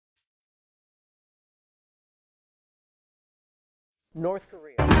North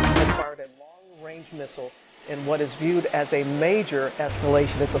Korea has fired a long-range missile in what is viewed as a major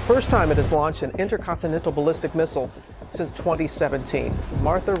escalation. It's the first time it has launched an intercontinental ballistic missile since 2017.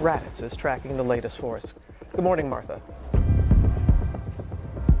 Martha Raddatz is tracking the latest for us. Good morning, Martha.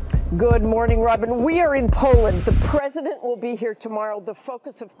 Good morning, Robin. We are in Poland. The president will be here tomorrow. The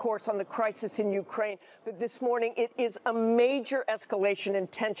focus, of course, on the crisis in Ukraine. But this morning, it is a major escalation in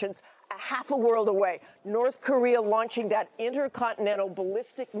tensions a half a world away. North Korea launching that intercontinental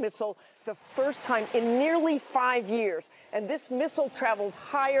ballistic missile, the first time in nearly 5 years. And this missile traveled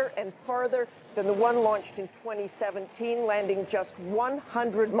higher and farther than the one launched in 2017, landing just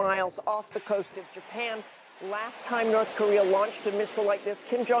 100 miles off the coast of Japan. Last time North Korea launched a missile like this,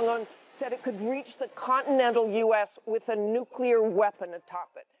 Kim Jong-un said it could reach the continental U.S. with a nuclear weapon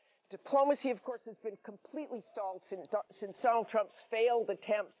atop it. Diplomacy, of course, has been completely stalled since Donald Trump's failed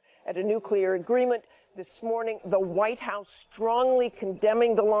attempts at a nuclear agreement. This morning, the White House strongly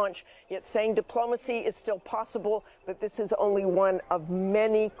condemning the launch, yet saying diplomacy is still possible, but this is only one of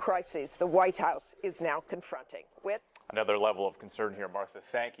many crises the White House is now confronting. Whit? Another level of concern here, Martha.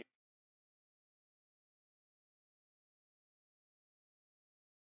 Thank you.